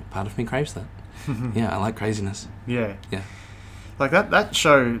part of me craves that. Yeah, I like craziness. Yeah. Yeah. Like that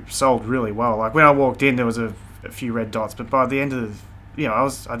show sold really well. Like when I walked in, there was a few red dots, but by the end of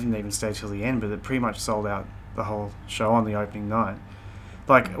I didn't even stay till the end, but it pretty much sold out the whole show on the opening night.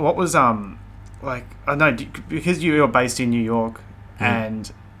 Like, what was like, I know because you were based in New York,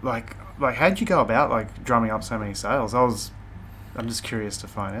 and like how'd you go about like drumming up so many sales? I'm just curious to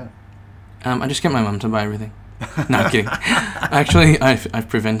find out. I just get my mum to buy everything. No, I'm kidding. Actually, I've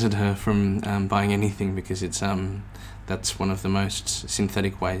prevented her from buying anything, because it's that's one of the most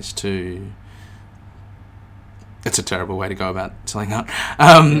synthetic ways to. It's a terrible way to go about selling art.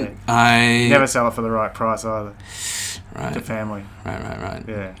 I never sell it for the right price either. Right. To family. Right.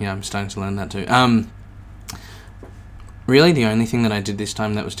 Yeah. Yeah, I'm starting to learn that too. Really, the only thing that I did this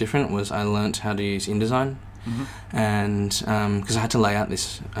time that was different was I learnt how to use InDesign. And because I had to lay out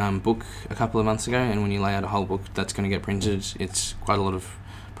this book a couple of months ago, and when you lay out a whole book that's going to get printed, it's quite a lot of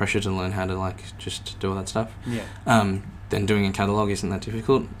pressure to learn how to like just do all that stuff. Yeah. Then doing a catalogue isn't that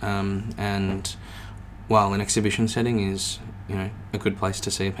difficult, and while an exhibition setting is a good place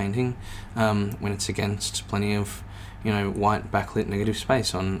to see a painting, when it's against plenty of white backlit negative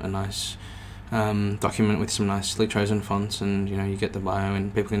space on a nice document with some nicely chosen fonts, and you get the bio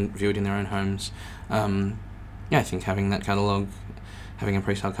and people can view it in their own homes. I think having that catalogue, having a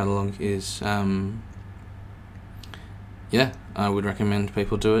pre-sale catalogue is, I would recommend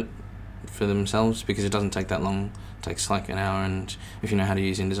people do it for themselves, because it doesn't take that long. It takes like an hour, and if you know how to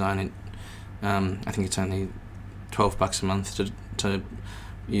use InDesign, I think it's only $12 a month to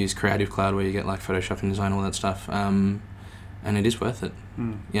use Creative Cloud, where you get like Photoshop, InDesign, all that stuff, and it is worth it.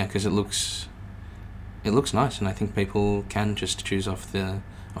 Yeah, because it looks nice, and I think people can just choose off the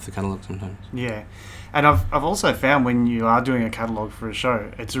catalogue sometimes. Yeah, and I've also found when you are doing a catalogue for a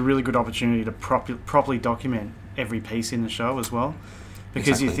show, it's a really good opportunity to properly document every piece in the show as well,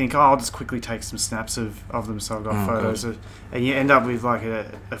 because you think, I'll just quickly take some snaps of them, so I've got photos and you end up with like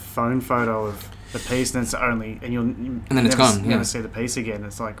a phone photo of the piece, and it's only, and then it's gone. Never see the piece again.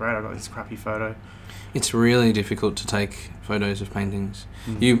 It's like, great, I got this crappy photo. It's really difficult to take photos of paintings.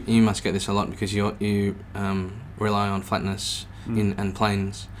 You must get this a lot because you rely on flatness and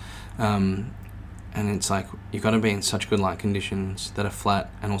planes, and it's like you've got to be in such good light conditions that are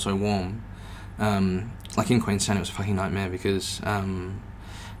flat and also warm. Like in Queenstown, it was a fucking nightmare because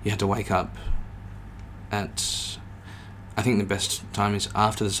you had to wake up at, I think the best time is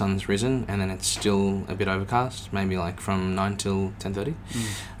after the sun's risen and then it's still a bit overcast, maybe like from 9 till 10:30.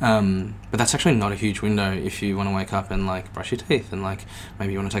 But that's actually not a huge window if you want to wake up and like brush your teeth and like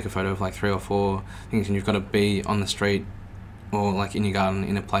maybe you want to take a photo of like 3 or 4 things, and you've got to be on the street or like in your garden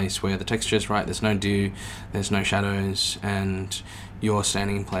in a place where the texture's right, there's no dew, there's no shadows, and you're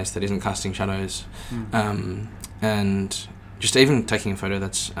standing in a place that isn't casting shadows. And just even taking a photo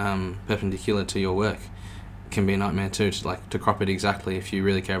that's perpendicular to your work can be a nightmare too, to crop it exactly if you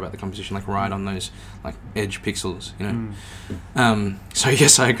really care about the composition, like right on those like edge pixels, you know. So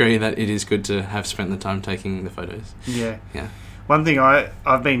yes, I agree that it is good to have spent the time taking the photos. Yeah. One thing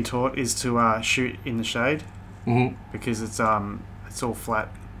I've been taught is to shoot in the shade, because it's all flat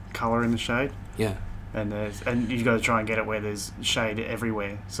colour in the shade. Yeah. And you've got to try and get it where there's shade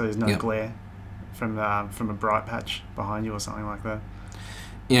everywhere, so there's no glare from a bright patch behind you or something like that.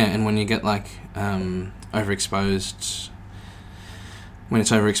 Yeah, and when you get like overexposed, when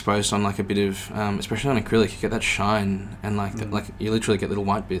it's overexposed on like a bit of, especially on acrylic, you get that shine and like like you literally get little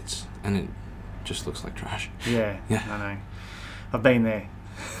white bits, and it just looks like trash. Yeah. I know. I've been there.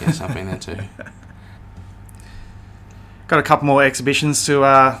 Yes, I've been there too. Got a couple more exhibitions to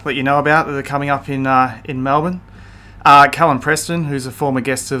let you know about that are coming up in Melbourne. Callum Preston, who's a former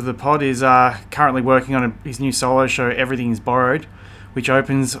guest of the pod, is currently working on his new solo show, Everything's Borrowed, which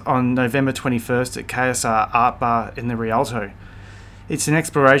opens on November 21st at KSR Art Bar in the Rialto. It's an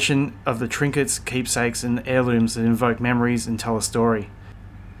exploration of the trinkets, keepsakes and heirlooms that invoke memories and tell a story.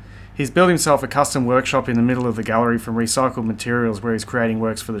 He's built himself a custom workshop in the middle of the gallery from recycled materials where he's creating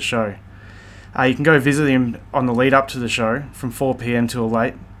works for the show. You can go visit him on the lead up to the show from 4 p.m. till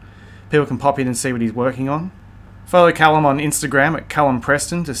late. People can pop in and see what he's working on. Follow Callum on Instagram at Callum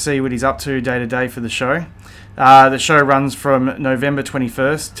Preston to see what he's up to day to day for the show. The show runs from November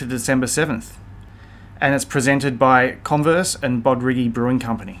 21st to December 7th, and it's presented by Converse and Bodriggy Brewing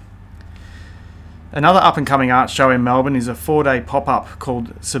Company. Another up-and-coming art show in Melbourne is a 4-day pop-up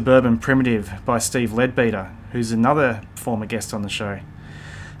called Suburban Primitive by Steve Leadbeater, who's another former guest on the show.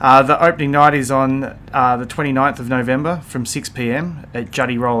 The opening night is on the 29th of November from 6 p.m. at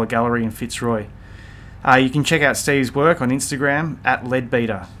Juddy Roller Gallery in Fitzroy. You can check out Steve's work on Instagram at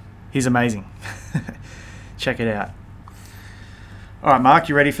Leadbeater. He's amazing. Check it out. All right, Mark,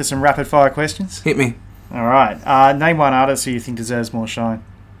 you ready for some rapid-fire questions? Hit me. All right. Name one artist who you think deserves more shine.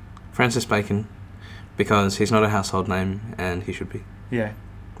 Francis Bacon, because he's not a household name and he should be. Yeah.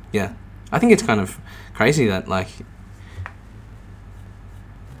 Yeah. I think it's kind of crazy that, like,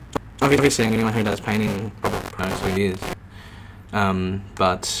 obviously anyone who does painting probably knows who he is.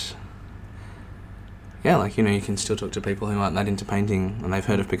 But yeah, like, you know, you can still talk to people who aren't that into painting and they've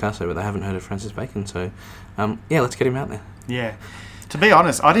heard of Picasso but they haven't heard of Francis Bacon, so yeah, let's get him out there. Yeah. To be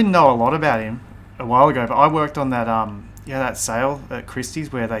honest, I didn't know a lot about him a while ago, but I worked on that that sale at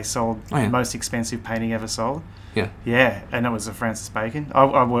Christie's where they sold the most expensive painting ever sold. Yeah. Yeah, and it was a Francis Bacon.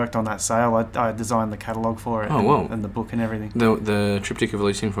 I worked on that sale. I designed the catalogue for it and the book and everything. The Triptych of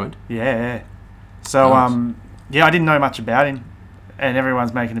Lucian Freud? Yeah. So, nice. I didn't know much about him, and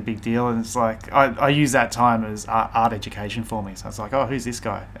everyone's making a big deal, and it's like, I use that time as art education for me. So it's like, oh, who's this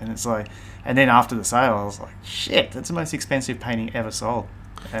guy? And it's like, and then after the sale, I was like, shit, that's the most expensive painting ever sold.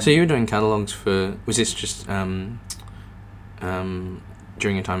 And so you were doing catalogues for, was this just during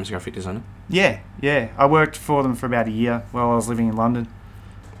your time as a graphic designer? Yeah. I worked for them for about a year while I was living in London,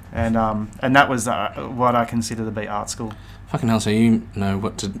 and that was what I consider to be art school. Fucking hell! So you know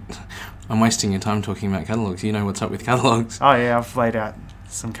what to? I'm wasting your time talking about catalogues. You know what's up with catalogues. Oh yeah, I've laid out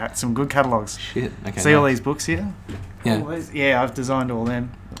some good catalogues. Shit. Okay. See all these books here? Yeah. Yeah, I've designed all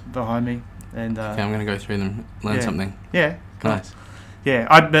them behind me, and okay, I'm gonna go through them, learn something. Yeah. Cool. Nice.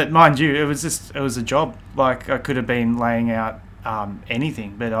 Yeah, but mind you, it was a job. Like, I could have been laying out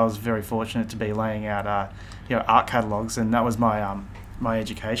anything, but I was very fortunate to be laying out art catalogues, and that was my my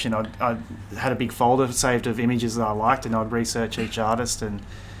education. I had a big folder saved of images that I liked, and I'd research each artist, and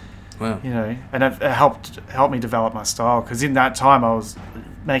wow, and it helped me develop my style, because in that time I was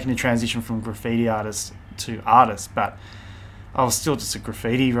making a transition from graffiti artist to artist, but I was still just a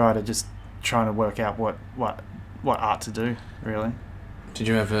graffiti writer, just trying to work out what art to do, really. Did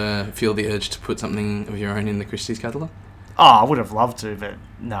you ever feel the urge to put something of your own in the Christie's catalogue? Oh, I would have loved to, but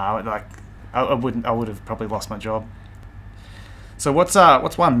no, like I wouldn't. I would have probably lost my job. So what's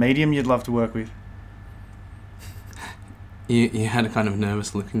one medium you'd love to work with? You had a kind of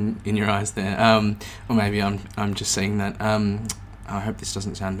nervous look in your eyes there. Or maybe I'm just saying that. I hope this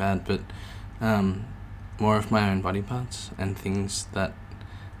doesn't sound bad, but more of my own body parts and things that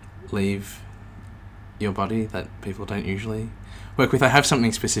leave your body that people don't usually work with. I have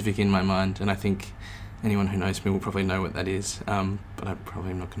something specific in my mind, and I think anyone who knows me will probably know what that is, but I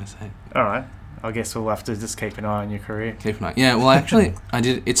probably am not going to say it. All right. I guess we'll have to just keep an eye on your career. Keep an eye. Yeah, well, actually, I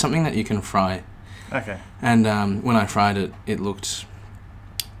did. It's something that you can fry. Okay. And when I fried it, it looked,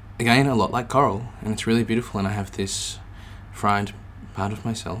 again, a lot like coral, and it's really beautiful, and I have this fried part of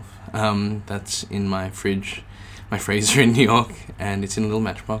myself that's in my freezer in New York, and it's in a little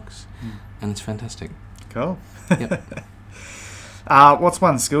matchbox, and it's fantastic. Cool. Yep. What's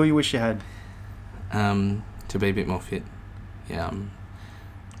one skill you wish you had? To be a bit more fit. Yeah, I'm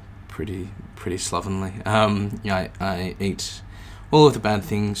pretty slovenly. Yeah, I eat all of the bad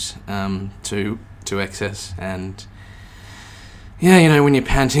things to excess, and yeah, when you're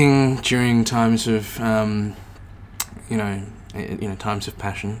panting during times of times of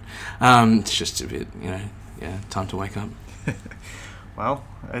passion, it's just a bit time to wake up. Well,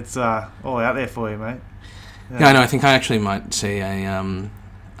 it's all out there for you, mate. Yeah, I know. I think I actually might see I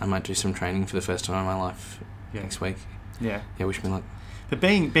might do some training for the first time in my life next week. Yeah. Yeah, wish me luck. But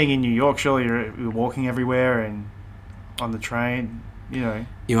being in New York, surely you're walking everywhere and on the train,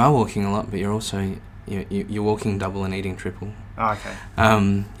 You are walking a lot, but you're also you're walking double and eating triple. Oh, okay.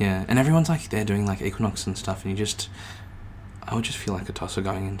 Yeah, and everyone's like they're doing like Equinox and stuff, and I would just feel like a tosser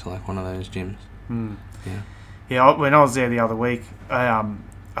going into like one of those gyms. Yeah. Yeah, when I was there the other week, I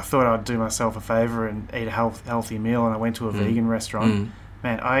thought I'd do myself a favour and eat a healthy meal, and I went to a vegan restaurant.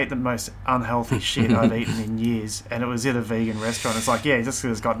 Man, I ate the most unhealthy shit I've eaten in years, and it was at a vegan restaurant. It's like, yeah, just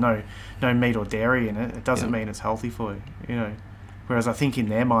because it's got no meat or dairy in it, it doesn't mean it's healthy for you, Whereas I think in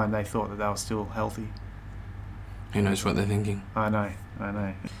their mind they thought that they were still healthy. Who knows what they're thinking? I know.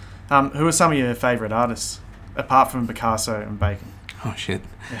 Who are some of your favourite artists, apart from Picasso and Bacon? Oh, shit.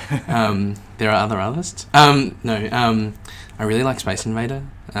 There are other artists? No, I really like Space Invader.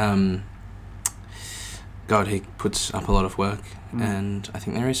 God, he puts up a lot of work, and I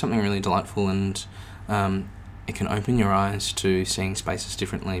think there is something really delightful, and it can open your eyes to seeing spaces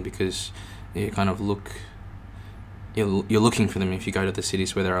differently, because you kind of you're looking for them if you go to the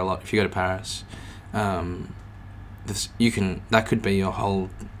cities where there are a lot. If you go to Paris, that could be your whole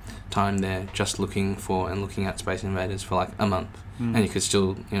time there, just looking at Space Invaders for like a month, and you could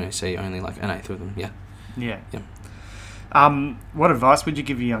still see only like an eighth of them. Yeah. What advice would you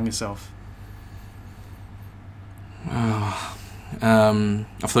give your younger self?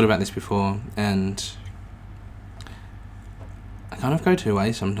 I've thought about this before, and I kind of go two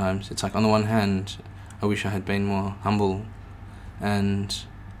ways sometimes. It's like, on the one hand, I wish I had been more humble and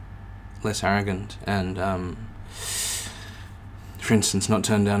less arrogant, and for instance, not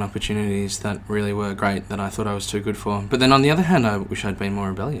turn down opportunities that really were great that I thought I was too good for. But then on the other hand, I wish I'd been more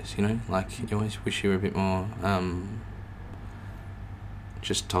rebellious, like you always wish you were a bit more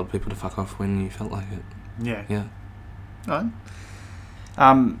just told people to fuck off when you felt like it. Yeah. Right.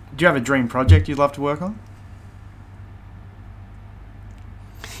 Do you have a dream project you'd love to work on?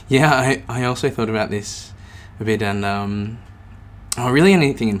 Yeah, I also thought about this a bit, and really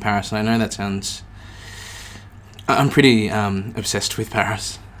anything in Paris. And I know that sounds... I'm pretty obsessed with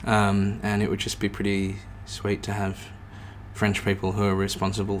Paris, and it would just be pretty sweet to have French people who are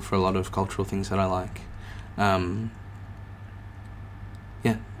responsible for a lot of cultural things that I like.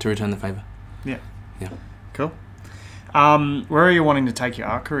 To return the favour. Yeah. Yeah. Cool. Where are you wanting to take your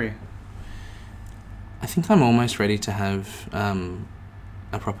art career? I think I'm almost ready to have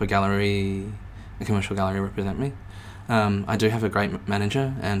a proper gallery, a commercial gallery represent me. I do have a great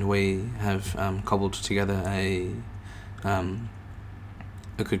manager, and we have cobbled together a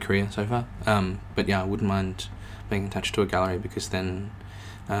good career so far. But yeah, I wouldn't mind being attached to a gallery, because then,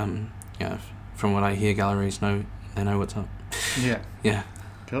 from what I hear, galleries know what's up. Yeah. Yeah.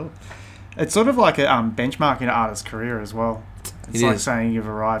 Cool. It's sort of like a benchmark in an artist's career as well. It's like saying you've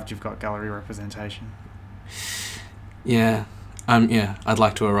arrived, you've got gallery representation. Yeah. I'd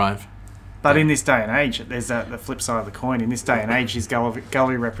like to arrive. But in this day and age, there's the flip side of the coin. In this day and age, is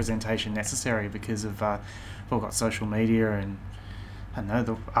gallery representation necessary because of we've got social media, and I know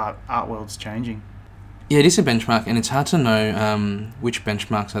the art world's changing. Yeah, it is a benchmark, and it's hard to know which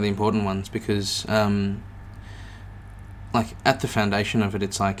benchmarks are the important ones, because like at the foundation of it,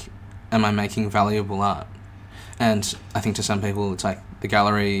 it's like, am I making valuable art? And I think to some people, it's like the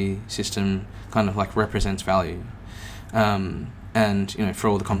gallery system kind of like represents value. And, you know, for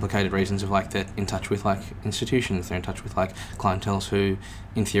all the complicated reasons of, like, they're in touch with, like, institutions, they're in touch with, like, clienteles who,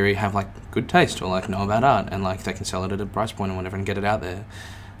 in theory, have, like, good taste or, like, know about art, and, like, they can sell it at a price point or whatever and get it out there.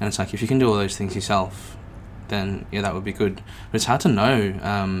 And it's like, if you can do all those things yourself, then, yeah, that would be good. But it's hard to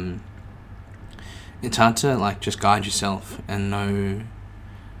know. It's hard to, like, just guide yourself and know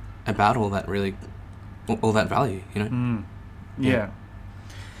about all that value, you know? Yeah.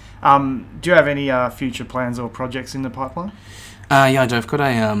 Do you have any future plans or projects in the pipeline? Yeah, I do. I've got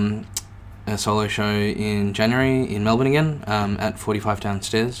a solo show in January in Melbourne again, at 45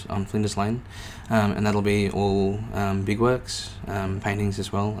 Downstairs on Flinders Lane, and that'll be all big works, paintings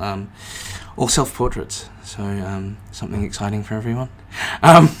as well, all self-portraits, so something exciting for everyone.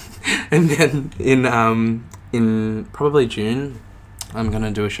 And then in probably June, I'm going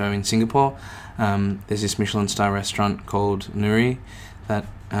to do a show in Singapore. There's this Michelin star restaurant called Nuri that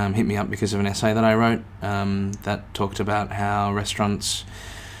hit me up because of an essay that I wrote that talked about how restaurants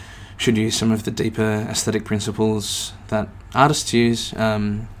should use some of the deeper aesthetic principles that artists use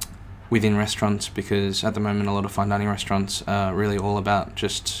within restaurants, because at the moment a lot of fine dining restaurants are really all about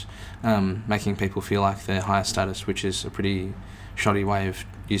just making people feel like they're higher status, which is a pretty shoddy way of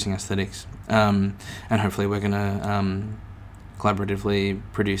using aesthetics. And hopefully we're going to collaboratively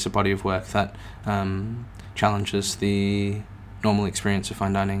produce a body of work that challenges the normal experience of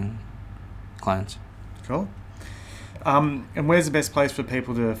fine dining clients. Cool. And where's the best place for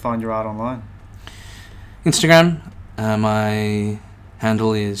people to find your art online? Instagram. My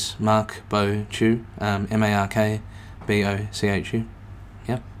handle is Mark Bo Chu, MarkBochu.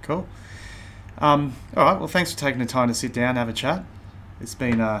 Yeah. Cool. All right. Well, thanks for taking the time to sit down and have a chat. It's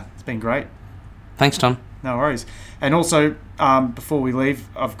been great. Thanks, Tom. No worries. And also, before we leave,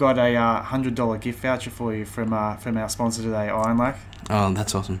 I've got a $100 gift voucher for you from our sponsor today, Ironlac. Oh,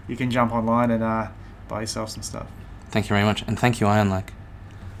 that's awesome. You can jump online and buy yourself some stuff. Thank you very much. And thank you, Ironlac.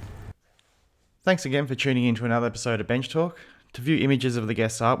 Thanks again for tuning in to another episode of Bench Talk. To view images of the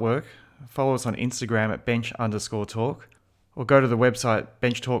guest's artwork, follow us on Instagram at bench_talk, or go to the website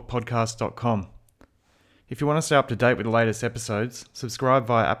benchtalkpodcast.com. If you want to stay up to date with the latest episodes, subscribe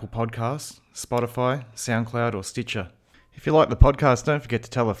via Apple Podcasts, Spotify, SoundCloud, or Stitcher. If you like the podcast, don't forget to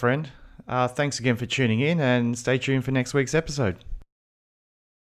tell a friend. Thanks again for tuning in, and stay tuned for next week's episode.